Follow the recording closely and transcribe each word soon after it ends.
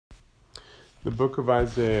The book of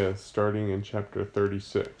Isaiah, starting in chapter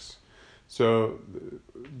 36. So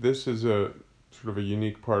this is a sort of a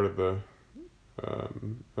unique part of the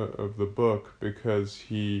book because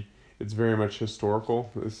it's very much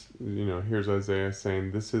historical. Here's Isaiah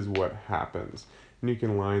saying this is what happens, and you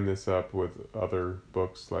can line this up with other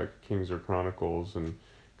books like Kings or Chronicles, and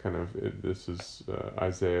this is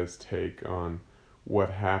Isaiah's take on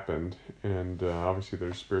what happened, and obviously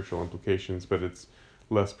there's spiritual implications, but it's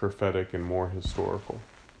less prophetic and more historical.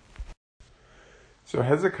 So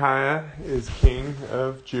Hezekiah is king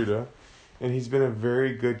of Judah, and he's been a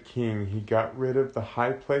very good king. He got rid of the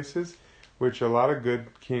high places, which a lot of good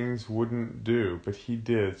kings wouldn't do, but he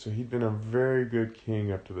did. So he'd been a very good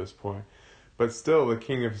king up to this point. But still, the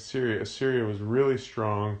king of Assyria was really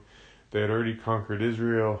strong. They had already conquered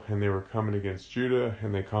Israel, and they were coming against Judah,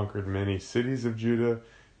 and they conquered many cities of Judah,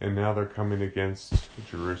 and now they're coming against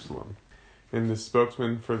Jerusalem. And the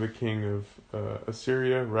spokesman for the king of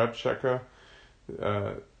Assyria, Rabshakeh,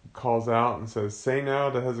 calls out and says, "Say now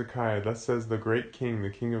to Hezekiah, thus says the great king, the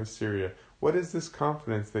king of Assyria, what is this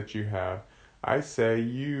confidence that you have? I say,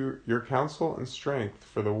 your counsel and strength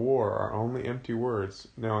for the war are only empty words.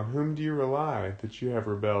 Now on whom do you rely that you have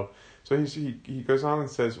rebelled?" So he goes on and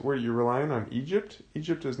says, "What, you're relying on Egypt?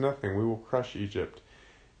 Egypt is nothing. We will crush Egypt."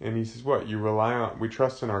 And he says, "What, we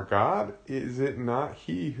trust in our God? Is it not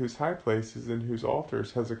he whose high places and whose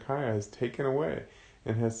altars Hezekiah has taken away,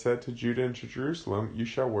 and has said to Judah and to Jerusalem, you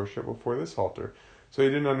shall worship before this altar?" So he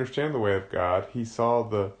didn't understand the way of God. He saw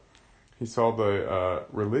the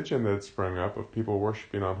religion that had sprung up of people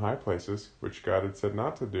worshiping on high places, which God had said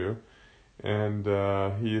not to do, and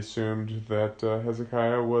he assumed that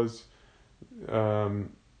Hezekiah was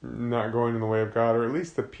not going in the way of God, or at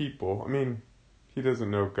least the people. I mean, he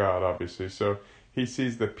doesn't know God, obviously, so he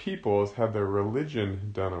sees the people as had their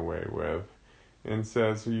religion done away with, and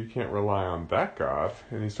says, "So you can't rely on that God,"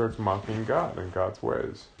 and he starts mocking God and God's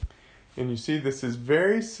ways. And you see, this is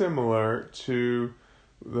very similar to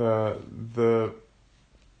the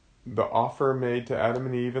offer made to Adam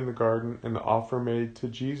and Eve in the garden, and the offer made to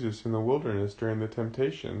Jesus in the wilderness during the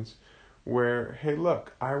temptations, where, hey,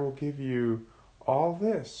 look, I will give you all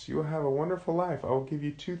this. You will have a wonderful life. I will give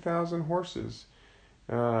you 2,000 horses.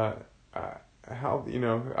 I'm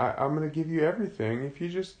going to give you everything if you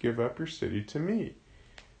just give up your city to me.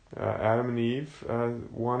 Adam and Eve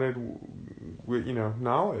wanted,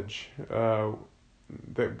 knowledge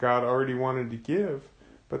that God already wanted to give,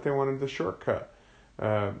 but they wanted the shortcut.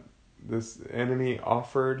 This enemy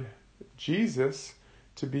offered Jesus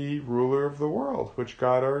to be ruler of the world, which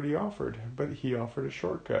God already offered, but he offered a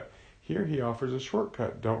shortcut. Here he offers a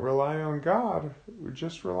shortcut. Don't rely on God,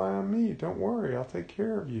 just rely on me. Don't worry, I'll take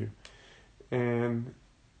care of you. And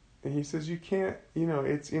he says, you can't,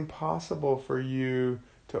 it's impossible for you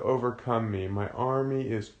to overcome me. My army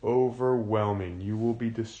is overwhelming. You will be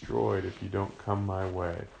destroyed if you don't come my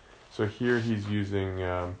way. So here he's using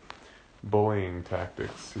bullying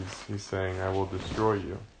tactics. He's saying, I will destroy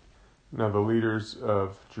you. Now the leaders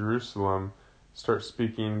of Jerusalem start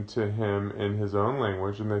speaking to him in his own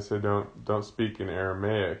language, and they say, don't speak in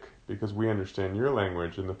Aramaic, because we understand your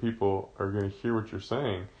language, and the people are going to hear what you're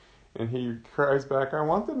saying. And he cries back, I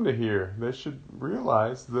want them to hear. They should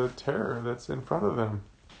realize the terror that's in front of them.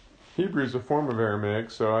 Hebrew is a form of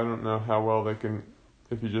Aramaic, so I don't know how well they can,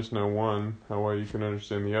 if you just know one, how well you can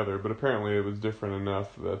understand the other. But apparently it was different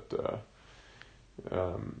enough that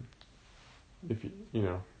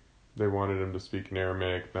they wanted him to speak in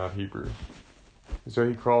Aramaic, not Hebrew. So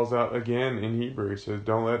he crawls out again in Hebrew. He says,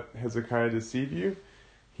 don't let Hezekiah deceive you.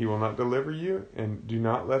 He will not deliver you. And do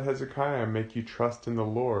not let Hezekiah make you trust in the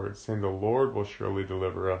Lord, saying the Lord will surely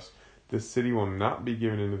deliver us. This city will not be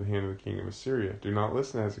given into the hand of the king of Assyria. Do not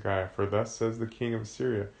listen to Hezekiah, for thus says the king of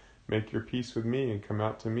Assyria, make your peace with me and come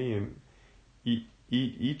out to me and eat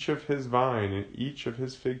each of his vine and each of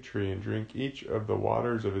his fig tree and drink each of the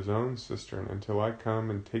waters of his own cistern until I come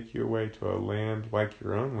and take you away to a land like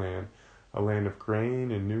your own land, a land of grain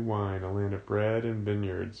and new wine, a land of bread and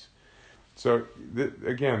vineyards. So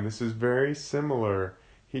again, this is very similar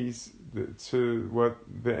to what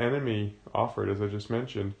the enemy offered, as I just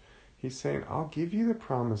mentioned. He's saying, I'll give you the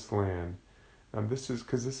promised land. This is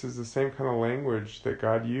the same kind of language that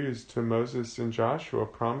God used to Moses and Joshua,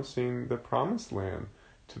 promising the promised land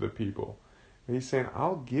to the people. And he's saying,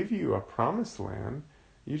 I'll give you a promised land.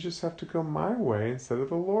 You just have to go my way instead of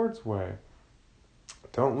the Lord's way.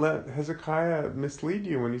 Don't let Hezekiah mislead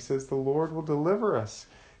you when he says the Lord will deliver us.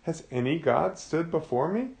 Has any God stood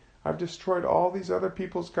before me? I've destroyed all these other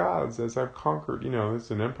people's gods as I've conquered.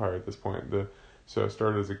 It's an empire at this point. So it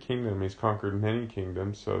started as a kingdom. He's conquered many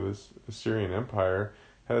kingdoms. So this Assyrian Empire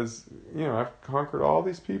I've conquered all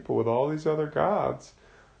these people with all these other gods.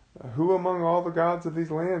 Who among all the gods of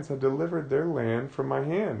these lands have delivered their land from my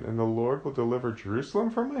hand? And the Lord will deliver Jerusalem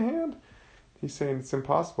from my hand? He's saying it's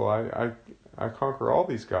impossible. I conquer all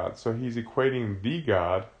these gods. So he's equating the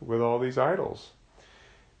God with all these idols.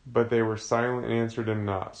 But they were silent and answered him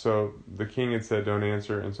not. So the king had said, don't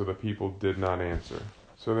answer, and so the people did not answer.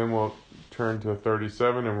 So then we'll turn to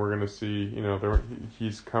 37, and we're going to see,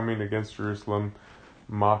 he's coming against Jerusalem,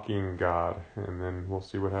 mocking God. And then we'll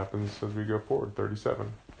see what happens as we go forward.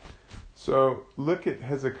 37. So look at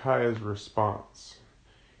Hezekiah's response.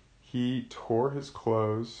 He tore his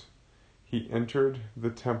clothes. He entered the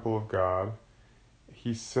temple of God.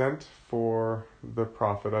 He sent for the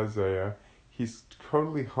prophet Isaiah. He's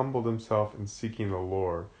totally humbled himself in seeking the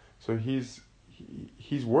Lord. So he's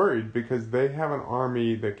worried because they have an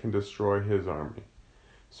army that can destroy his army.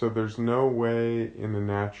 So there's no way in the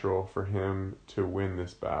natural for him to win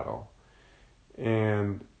this battle.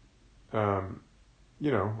 And I'm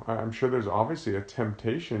sure there's obviously a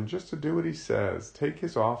temptation just to do what he says. Take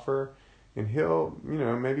his offer, and he'll,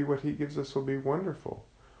 maybe what he gives us will be wonderful.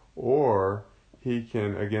 Or he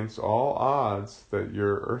can, against all odds that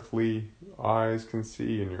your earthly eyes can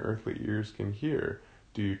see and your earthly ears can hear,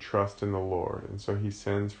 do you trust in the Lord? And so he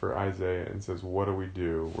sends for Isaiah and says, what do we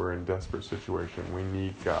do? We're in a desperate situation. We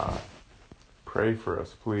need God. Pray for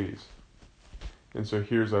us, please. And so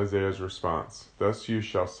here's Isaiah's response. Thus you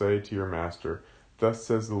shall say to your master, thus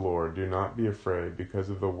says the Lord, do not be afraid because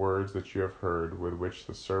of the words that you have heard with which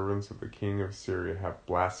the servants of the king of Assyria have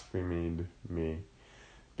blasphemed me.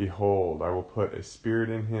 Behold, I will put a spirit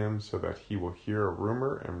in him so that he will hear a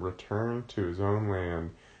rumor and return to his own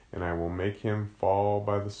land, and I will make him fall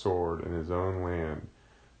by the sword in his own land.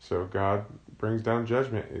 So God brings down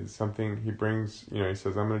judgment. It's something he brings, he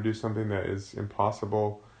says, I'm going to do something that is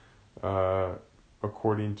impossible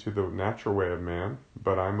according to the natural way of man,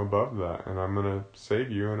 but I'm above that, and I'm going to save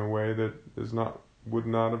you in a way that would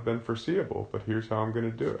not have been foreseeable, but here's how I'm going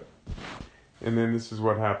to do it. And then this is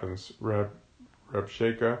what happens.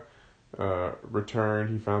 Rabshakeh returned.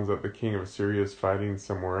 He finds out the king of Assyria is fighting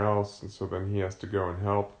somewhere else, and so then he has to go and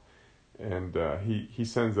help. And he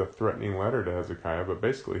sends a threatening letter to Hezekiah, but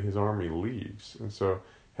basically his army leaves. And so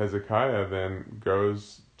Hezekiah then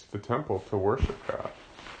goes to the temple to worship God.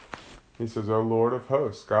 He says, O Lord of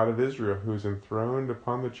hosts, God of Israel, who is enthroned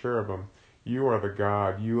upon the cherubim, you are the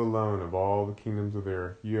God, you alone of all the kingdoms of the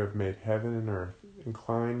earth. You have made heaven and earth.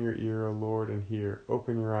 Incline your ear, O Lord, and hear.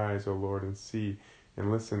 Open your eyes, O Lord, and see,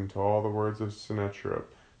 and listen to all the words of Sennacherib,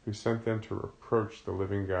 who sent them to reproach the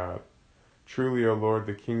living God. Truly, O Lord,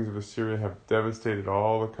 the kings of Assyria have devastated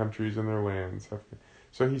all the countries and their lands.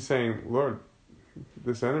 So he's saying, Lord,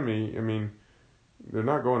 this enemy, they're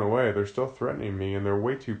not going away. They're still threatening me, and they're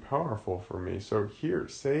way too powerful for me. So here,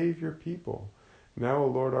 save your people. Now, O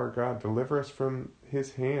Lord our God, deliver us from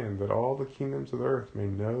his hand, that all the kingdoms of the earth may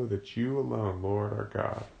know that you alone, Lord our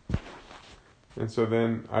God. And so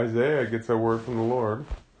then Isaiah gets a word from the Lord.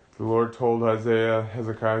 The Lord told Isaiah,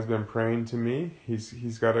 Hezekiah's been praying to me.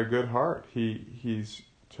 He's got a good heart. He's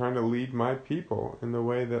trying to lead my people in the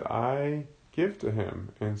way that I give to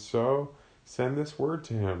him. And so send this word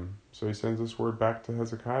to him. So he sends this word back to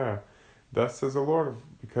Hezekiah. Thus says the Lord,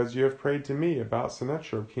 because you have prayed to me about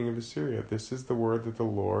Sennacherib, king of Assyria, this is the word that the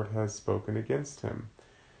Lord has spoken against him.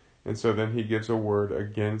 And so then he gives a word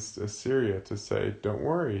against Assyria to say, don't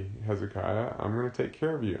worry, Hezekiah, I'm going to take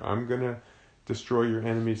care of you. I'm going to destroy your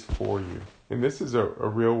enemies for you. And this is a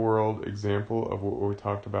real world example of what we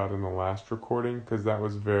talked about in the last recording, because that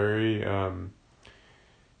was very, the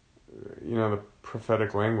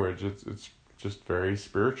prophetic language, it's just very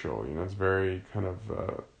spiritual. It's very kind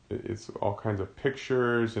of, it's all kinds of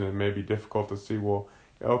pictures, and it may be difficult to see, well,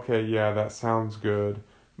 okay, yeah, that sounds good,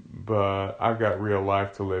 but I've got real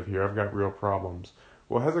life to live here. I've got real problems.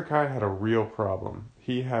 Well, Hezekiah had a real problem.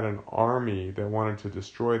 He had an army that wanted to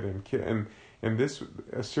destroy them. And this,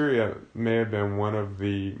 Assyria may have been one of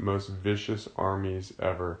the most vicious armies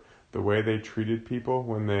ever. The way they treated people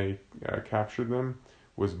when they captured them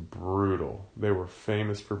was brutal. They were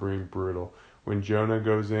famous for being brutal. When Jonah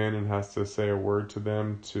goes in and has to say a word to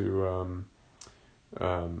them to,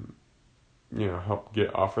 help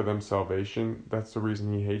offer them salvation, that's the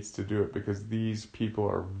reason he hates to do it, because these people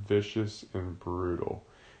are vicious and brutal.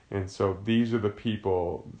 And so these are the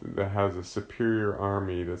people that has a superior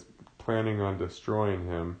army that's planning on destroying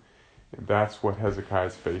him. And that's what Hezekiah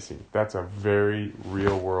is facing. That's a very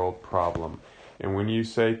real world problem. And when you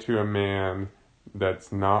say to a man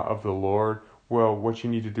that's not of the Lord, well, what you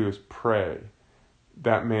need to do is pray,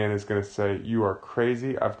 that man is going to say, you are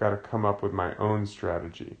crazy. I've got to come up with my own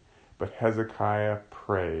strategy. But Hezekiah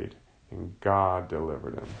prayed, and God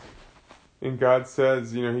delivered him. And God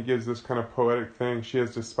says, he gives this kind of poetic thing. She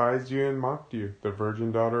has despised you and mocked you, the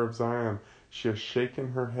virgin daughter of Zion. She has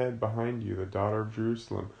shaken her head behind you, the daughter of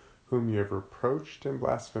Jerusalem, whom you have reproached and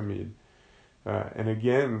blasphemed, and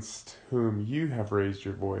against whom you have raised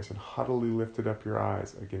your voice and haughtily lifted up your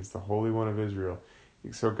eyes against the Holy One of Israel.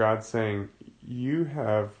 So God's saying, you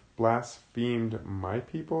have blasphemed my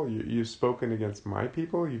people. You've spoken against my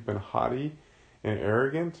people. You've been haughty and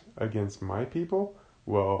arrogant against my people.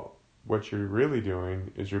 Well, what you're really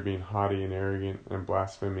doing is you're being haughty and arrogant and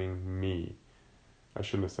blaspheming me. I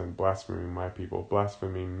shouldn't have said blaspheming my people.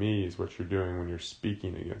 Blaspheming me is what you're doing when you're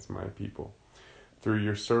speaking against my people. Through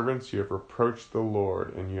your servants you have reproached the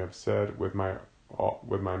Lord, and you have said, with my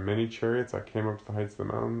many chariots I came up to the heights of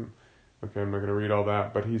the mountain. Okay, I'm not going to read all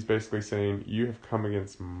that, but he's basically saying, you have come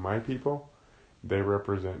against my people. They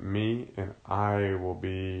represent me, and I will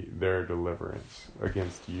be their deliverance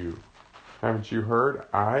against you. Haven't you heard?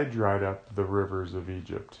 I dried up the rivers of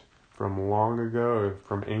Egypt. From long ago,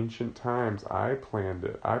 from ancient times, I planned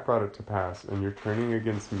it. I brought it to pass, and you're turning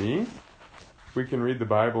against me? We can read the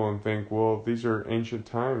Bible and think, well, these are ancient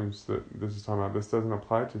times that this is talking about. This doesn't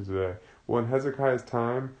apply to today. Well, in Hezekiah's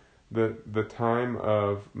time, the time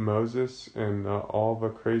of Moses and all the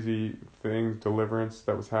crazy things, deliverance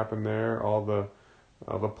that was happening there, all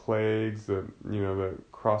the plagues, the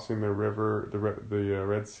crossing the river, the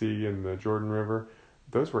Red Sea and the Jordan River,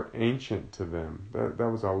 those were ancient to them. That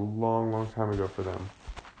was a long, long time ago for them.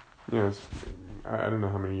 I don't know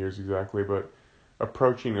how many years exactly, but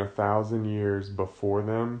approaching 1,000 years before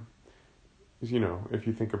them is, if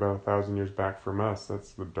you think about 1,000 years back from us,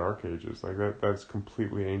 that's the Dark Ages. Like that's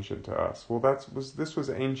completely ancient to us. Well, this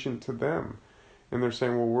was ancient to them. And they're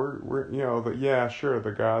saying, well, we're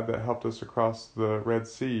the God that helped us across the Red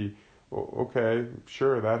Sea. Well, okay,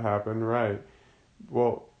 sure, that happened, right.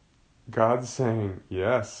 Well, God's saying,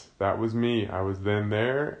 yes, that was me. I was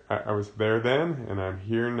there, and I'm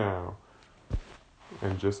here now.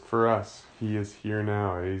 And just for us, he is here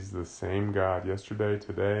now. He's the same God yesterday,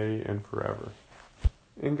 today, and forever.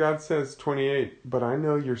 And God says, 28, but I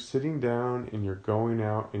know you're sitting down, and you're going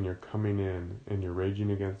out, and you're coming in, and you're raging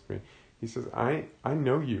against me. He says, I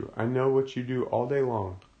know you. I know what you do all day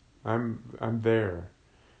long. I'm there.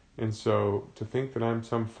 And so to think that I'm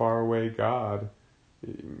some faraway God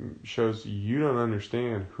shows you don't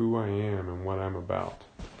understand who I am and what I'm about.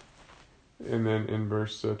 And then in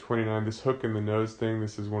verse 29, this hook in the nose thing,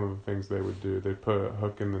 this is one of the things they would do. They put a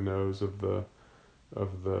hook in the nose of the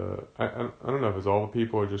I don't know if it's all the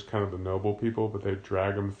people or just kind of the noble people, but they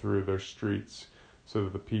drag them through their streets so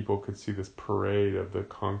that the people could see this parade of the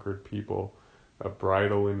conquered people, a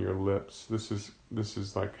bridle in your lips. This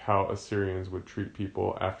is like how Assyrians would treat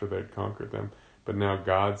people after they'd conquered them. But now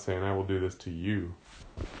God's saying, I will do this to you.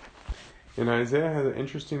 And Isaiah has an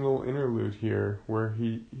interesting little interlude here where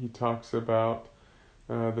he talks about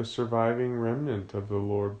the surviving remnant of the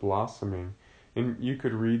Lord blossoming. And you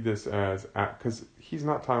could read this as, because he's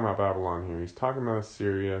not talking about Babylon here. He's talking about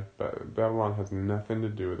Assyria. Babylon has nothing to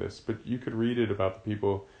do with this. But you could read it about the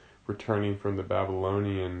people returning from the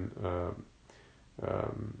Babylonian,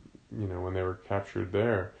 when they were captured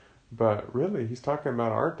there. But really, he's talking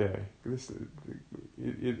about our day.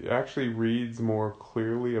 It actually reads more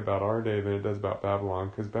clearly about our day than it does about Babylon,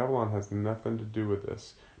 because Babylon has nothing to do with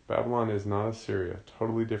this. Babylon is not Assyria.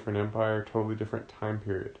 Totally different empire, totally different time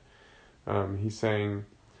period. He's saying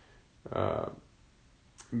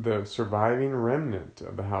the surviving remnant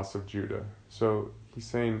of the house of Judah. So he's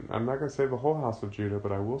saying, I'm not going to save the whole house of Judah,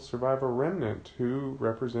 but I will survive a remnant who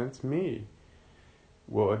represents me.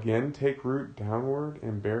 Will again take root downward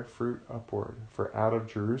and bear fruit upward. For out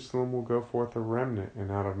of Jerusalem will go forth a remnant,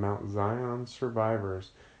 and out of Mount Zion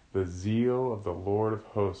survivors. The zeal of the Lord of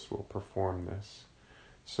hosts will perform this.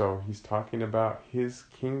 So he's talking about his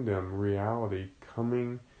kingdom reality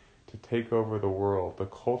coming to take over the world. The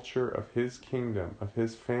culture of his kingdom, of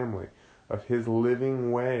his family, of his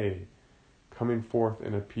living way coming forth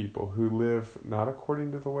in a people who live not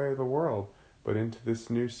according to the way of the world, but into this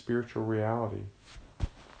new spiritual reality.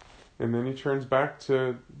 And then he turns back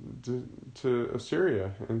to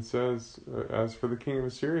Assyria and says, as for the king of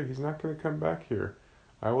Assyria, he's not going to come back here.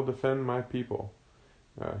 I will defend my people.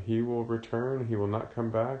 He will return. He will not come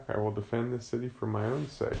back. I will defend the city for my own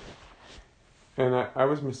sake. And I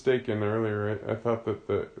was mistaken earlier. I thought that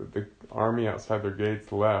the army outside their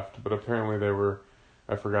gates left, but apparently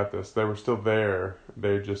I forgot this, they were still there.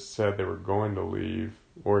 They just said they were going to leave,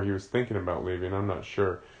 or he was thinking about leaving, I'm not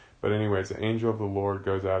sure. But anyways, the angel of the Lord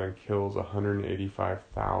goes out and kills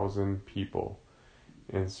 185,000 people.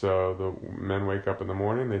 And so the men wake up in the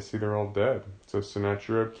morning, they see they're all dead. So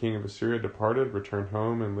Sennacherib, king of Assyria, departed, returned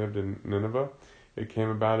home, and lived in Nineveh. It came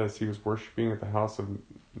about as he was worshipping at the house of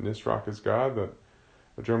Nisroch his god, that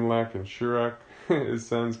Adrammelech and Shurach, his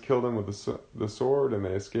sons, killed him with the sword, and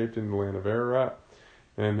they escaped into the land of Ararat.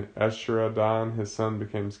 And Esarhaddon, his son,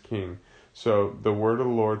 became king. So the word of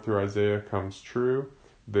the Lord through Isaiah comes true.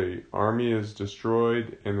 The army is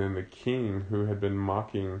destroyed, and then the king who had been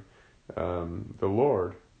mocking the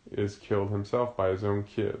Lord is killed himself by his own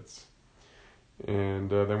kids. And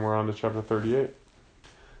then we're on to chapter 38.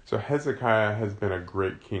 So Hezekiah has been a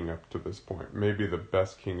great king up to this point, maybe the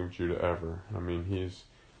best king of Judah ever. I mean, he's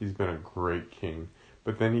been a great king.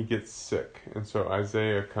 But then he gets sick, and so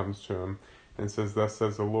Isaiah comes to him and says, "Thus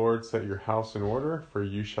says the Lord, set your house in order, for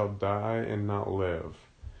you shall die and not live."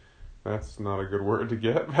 That's not a good word to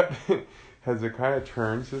get, but Hezekiah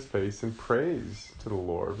turns his face and prays to the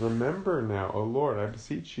Lord. "Remember now, O Lord, I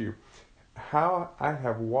beseech you, how I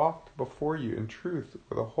have walked before you in truth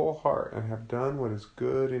with a whole heart, and have done what is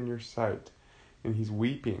good in your sight." And he's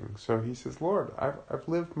weeping. So he says, "Lord, I've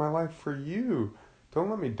lived my life for you. Don't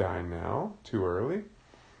let me die now, too early."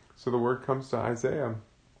 So the word comes to Isaiah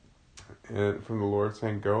and from the Lord,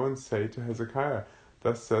 saying, "Go and say to Hezekiah,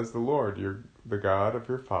 thus says the Lord, the God of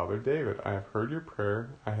your father David, I have heard your prayer,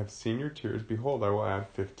 I have seen your tears. Behold, I will add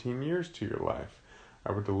 15 years to your life.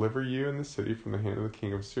 I will deliver you and the city from the hand of the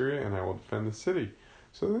king of Syria, and I will defend the city."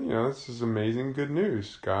 So, this is amazing good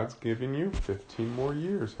news. God's giving you 15 more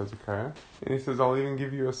years, Hezekiah. And he says, "I'll even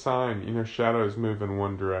give you a sign." Shadows move in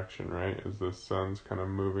one direction, right? As the sun's kind of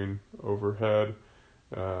moving overhead,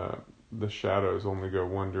 the shadows only go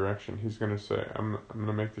one direction. He's going to say, I'm going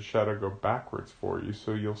to make the shadow go backwards for you,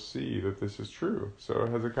 so you'll see that this is true. So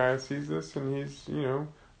Hezekiah sees this, and he's,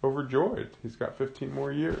 overjoyed. He's got 15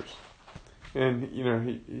 more years. And,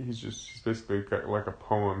 he's basically got like a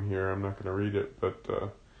poem here. I'm not going to read it,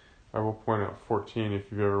 but I will point out 14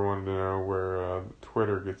 if you've ever wanted to know where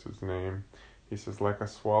Twitter gets its name. He says, "Like a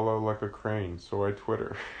swallow, like a crane, so I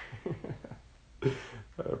twitter."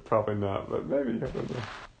 Probably not, but maybe, I don't know.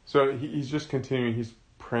 So he's just continuing. He's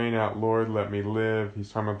praying out, "Lord, let me live."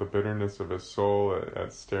 He's talking about the bitterness of his soul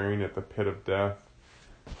at staring at the pit of death.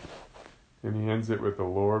 And he ends it with, "The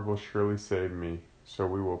Lord will surely save me. So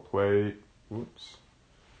we will play..."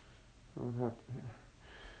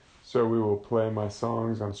 "So we will play my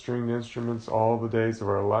songs on stringed instruments all the days of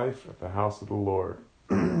our life at the house of the Lord."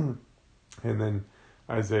 And then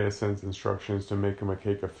Isaiah sends instructions to make him a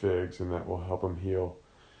cake of figs, and that will help him heal.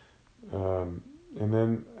 And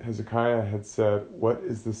then Hezekiah had said, "What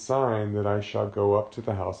is the sign that I shall go up to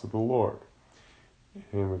the house of the Lord?"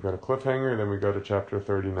 And we've got a cliffhanger, then we go to chapter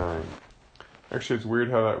 39. Actually, it's weird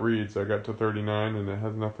how that reads. I got to 39, and it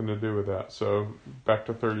has nothing to do with that. So back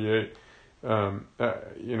to 38.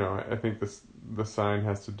 I think the sign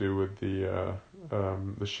has to do with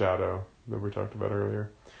the shadow that we talked about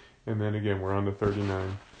earlier. And then again, we're on to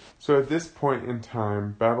 39. So at this point in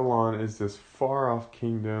time, Babylon is this far-off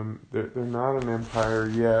kingdom. They're not an empire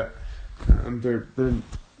yet. They're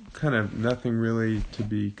kind of nothing really to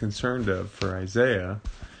be concerned of for Isaiah.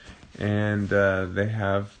 And they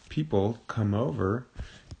have people come over.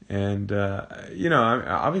 And,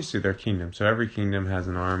 obviously they're kingdom. So every kingdom has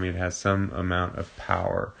an army. It has some amount of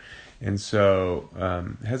power. And so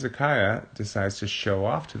Hezekiah decides to show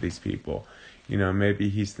off to these people. Maybe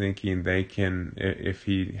he's thinking they can, if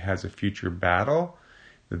he has a future battle,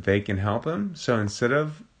 that they can help him. So instead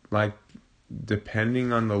of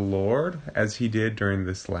depending on the Lord, as he did during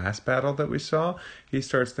this last battle that we saw, he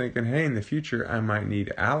starts thinking, hey, in the future, I might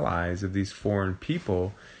need allies of these foreign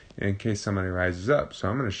people in case somebody rises up. So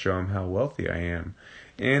I'm going to show him how wealthy I am.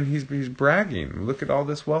 And he's bragging, look at all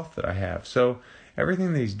this wealth that I have. So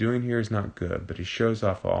everything that he's doing here is not good, but he shows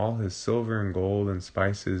off all his silver and gold and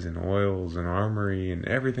spices and oils and armory and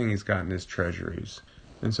everything he's got in his treasuries.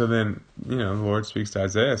 And so then, the Lord speaks to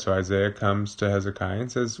Isaiah. So Isaiah comes to Hezekiah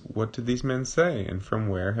and says, "What did these men say? And from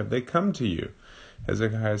where have they come to you?"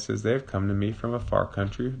 Hezekiah says, "They have come to me from a far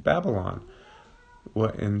country, Babylon."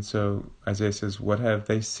 And so Isaiah says, "What have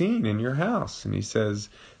they seen in your house?" And he says,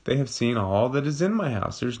 "They have seen all that is in my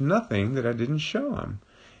house. There's nothing that I didn't show them."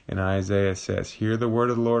 And Isaiah says, "Hear the word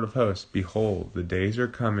of the Lord of hosts. Behold, the days are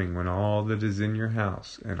coming when all that is in your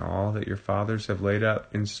house and all that your fathers have laid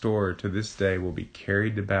up in store to this day will be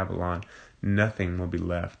carried to Babylon. Nothing will be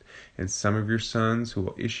left. And some of your sons who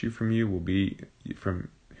will issue from you from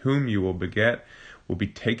whom you will beget will be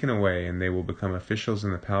taken away, and they will become officials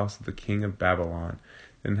in the palace of the king of Babylon.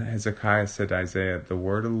 And Hezekiah said to Isaiah, "The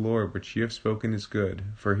word of the Lord which you have spoken is good,"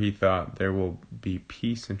 for he thought, "There will be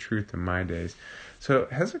peace and truth in my days." So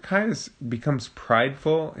Hezekiah becomes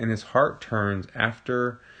prideful, and his heart turns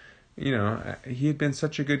after, he had been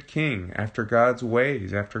such a good king, after God's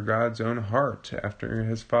ways, after God's own heart, after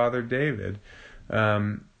his father David,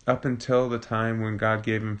 up until the time when God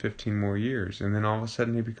gave him 15 more years. And then all of a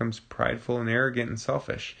sudden he becomes prideful and arrogant and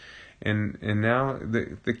selfish. And now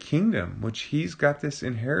the kingdom, which he's got this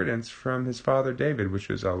inheritance from his father David, which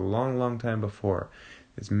was a long, long time before,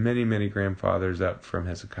 his many, many grandfathers up from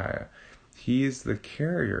Hezekiah. He's the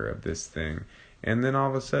carrier of this thing. And then all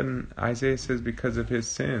of a sudden, Isaiah says, because of his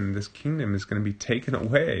sin, this kingdom is going to be taken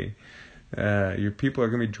away. Your people are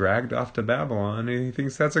going to be dragged off to Babylon, and he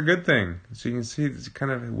thinks that's a good thing. So you can see this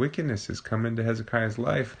kind of wickedness has come into Hezekiah's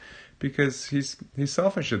life, because he's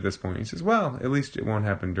selfish at this point. He says, well, at least it won't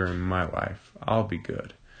happen during my life. I'll be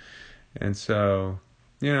good. And so,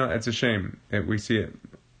 it's a shame that we see it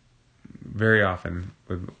very often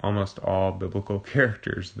with almost all biblical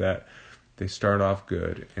characters, that they start off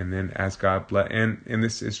good, and then as God bless, and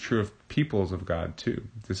this is true of peoples of God too.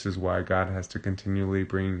 This is why God has to continually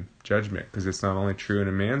bring judgment, because it's not only true in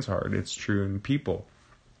a man's heart, it's true in people,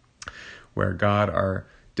 where God are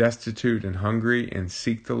destitute and hungry and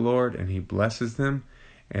seek the Lord, and he blesses them,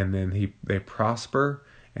 and then they prosper,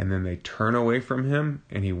 and then they turn away from him,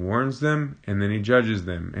 and he warns them, and then he judges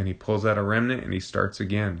them, and he pulls out a remnant, and he starts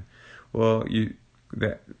again. Well,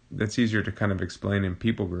 that's easier to kind of explain in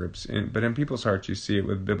people groups, but in people's hearts you see it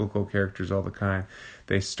with biblical characters all the time.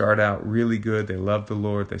 They start out really good, they love the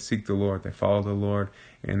Lord, they seek the Lord, they follow the Lord,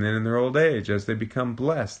 and then in their old age, as they become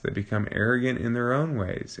blessed, they become arrogant in their own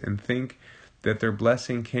ways and think that their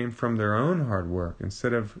blessing came from their own hard work,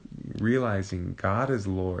 instead of realizing God is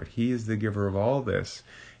Lord. He is the giver of all this,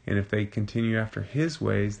 and if they continue after his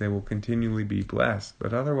ways, they will continually be blessed,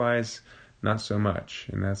 but otherwise not so much.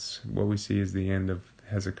 And that's what we see is the end of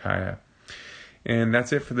Hezekiah. And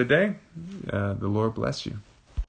that's it for the day. The Lord bless you.